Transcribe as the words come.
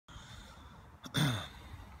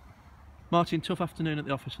Martyn, tough afternoon at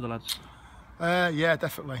the office for the lads. Yeah,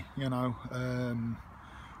 definitely. You know,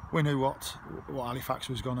 we knew what Halifax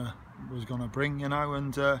was gonna bring. You know,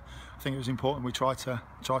 and I think it was important we tried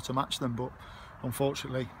to match them. But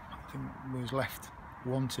unfortunately, I think we was left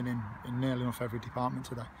wanting in nearly enough every department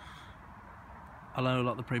today. I know a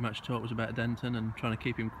lot of the pre-match talk was about Denton and trying to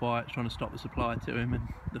keep him quiet, trying to stop the supply to him. And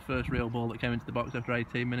the first real ball that came into the box after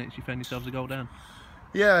 18 minutes, you found yourselves a goal down.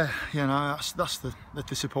 Yeah, you know, that's the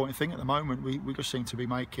disappointing thing at the moment. We just seem to be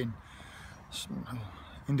making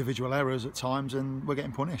individual errors at times, and we're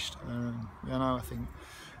getting punished. You know, I think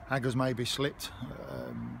Agger's maybe slipped.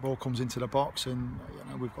 Ball comes into the box, and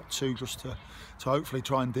you know we've got two just to hopefully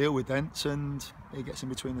try and deal with Dent, and he gets in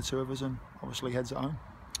between the two of us, and obviously heads at home.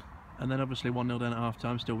 And then obviously 1-0 down at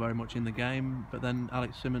half-time, still very much in the game. But then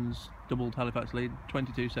Alex Simmons doubled Halifax lead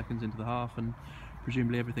 22 seconds into the half, and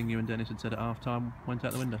presumably everything you and Dennis had said at half-time went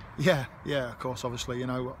out the window. Yeah, of course. Obviously, you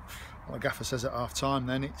know what Gaffer says at half-time.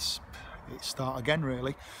 Then it's start again,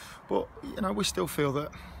 really. But you know, we still feel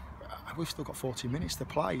that we've still got 40 minutes to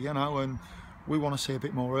play. You know, and we want to see a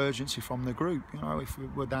bit more urgency from the group. You know, if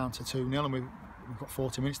we're down to 2-0 and we've got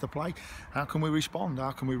 40 minutes to play, how can we respond?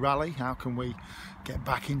 How can we rally? How can we get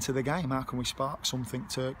back into the game? How can we spark something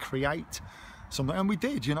to create something? And we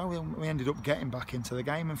did, you know, we ended up getting back into the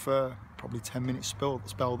game, and for probably 10 minutes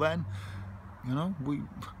spell then, you know, we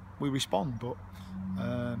respond. But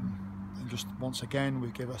just once again, we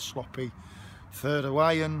give a sloppy third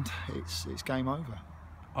away, and it's game over.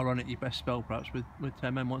 Ironic, your best spell perhaps with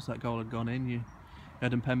 10 men. Once that goal had gone in, you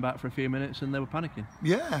had them pen back for a few minutes and they were panicking.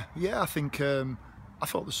 Yeah, I think I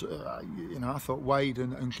thought this, you know, I thought Wade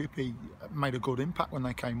and Chippy made a good impact when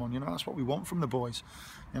they came on. You know, that's what we want from the boys.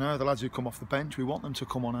 You know, the lads who come off the bench, we want them to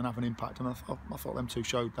come on and have an impact, and I thought them two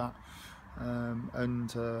showed that,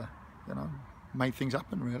 and you know, made things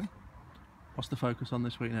happen really. What's the focus on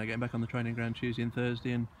this week now? Getting back on the training ground Tuesday and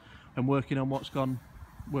Thursday, and working on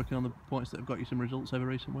working on the points that have got you some results over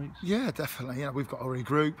recent weeks? Yeah, definitely. Yeah, we've got a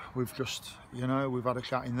regroup. We've just, you know, we've had a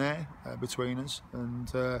chat in there between us,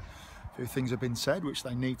 and a few things have been said which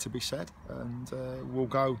they need to be said, and we'll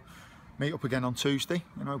go meet up again on Tuesday.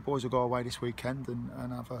 You know, boys will go away this weekend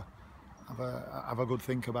and have a good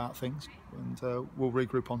think about things, and we'll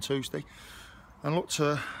regroup on Tuesday and look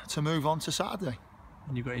to move on to Saturday.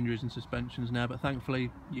 And you've got injuries and suspensions now, but thankfully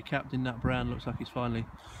your captain Nat Brown looks like he's finally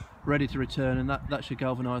ready to return, and that should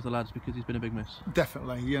galvanise the lads, because he's been a big miss.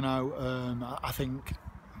 Definitely, you know, I think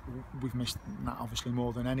we've missed Nat obviously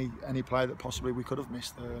more than any player that possibly we could have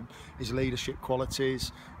missed. His leadership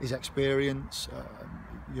qualities, his experience,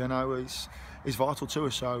 you know, is vital to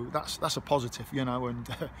us. So that's a positive, you know, and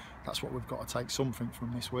that's what we've got to take something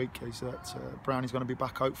from this week, is that Brownie's going to be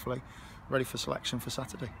back hopefully ready for selection for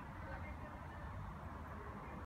Saturday.